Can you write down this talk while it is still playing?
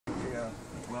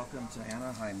Welcome to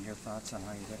Anaheim. Your thoughts on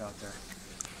how you did out there?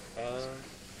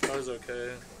 I was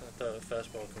okay. I thought the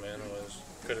fastball command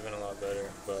could have been a lot better,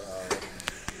 but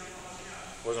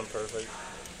wasn't perfect.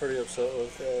 Pretty upset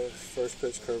with first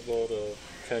pitch curveball to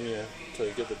Kenya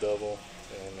to get the double,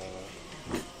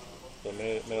 and they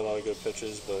made a lot of good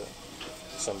pitches, but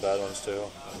some bad ones too.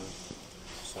 And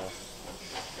so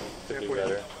could do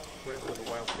better. What was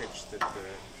the wild pitch that got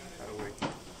away?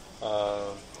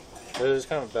 It was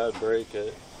kind of a bad break.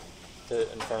 It hit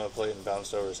in front of the plate and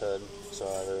bounced over his head. So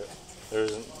there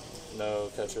was no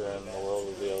catcher in the world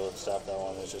who would be able to stop that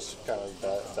one. It's just kind of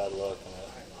bad luck, and it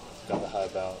got the high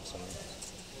bounce.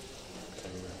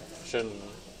 And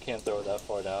can't throw it that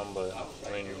far down, but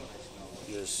I mean, you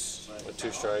just with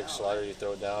 2 strikes, slider, you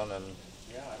throw it down and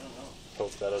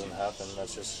hope that doesn't happen.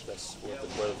 That's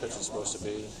where the pitch is supposed to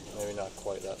be. Maybe not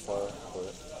quite that far,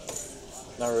 but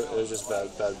it was just bad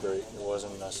break. It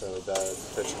wasn't necessarily bad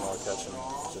pitching or catching,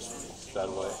 just bad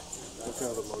way. What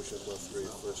kind of emotions were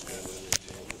first game?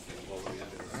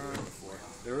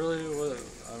 It really was.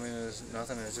 I mean, it was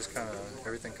nothing. It's just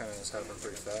everything kind of just happened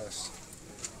pretty fast.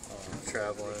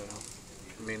 Traveling,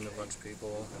 meeting a bunch of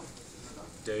people.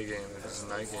 Day game, if it's a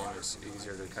night game, it's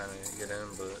easier to kind of get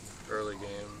in, but early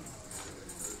game,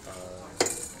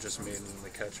 just meeting the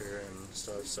catcher and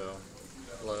stuff, so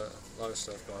a lot of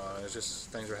stuff going on. It's just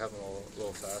things were happening a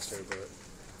little faster, but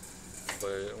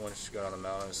once you got on the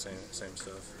mound, it's same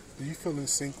stuff. Do you feel in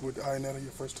sync with Ionetta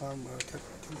your first time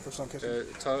catching?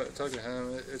 Talking to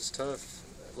him, it's tough.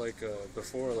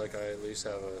 Before, I at least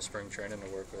have a spring training to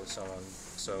work with someone,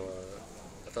 so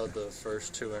I thought the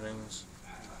first 2 innings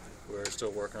we were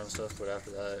still working on stuff, but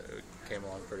after that it came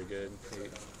along pretty good. He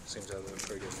seems to have a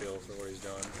pretty good feel for what he's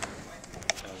doing.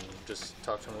 And just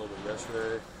talked to him a little bit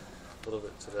yesterday, a little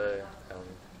bit today, and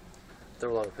there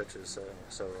were a lot of pitches,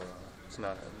 so it's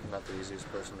not the easiest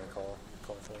person to call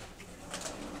for.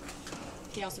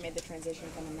 He also made the transition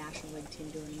from a National League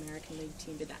team to an American League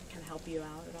team. Did that kind of help you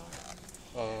out at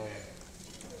all?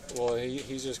 Well,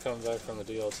 he's just coming back from the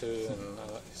DL too, and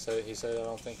he said I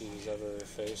don't think he's ever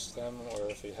faced them, or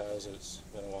if he has, it's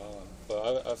been a while.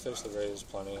 But I've faced the Rays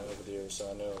plenty over the years, so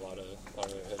I know a lot of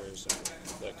hitters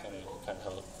that kind of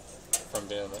help from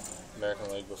being in the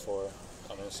American League before.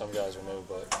 I mean, some guys are new,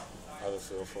 but I have a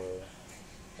feel for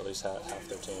at least half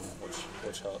their team,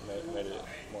 which helped made it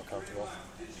more comfortable.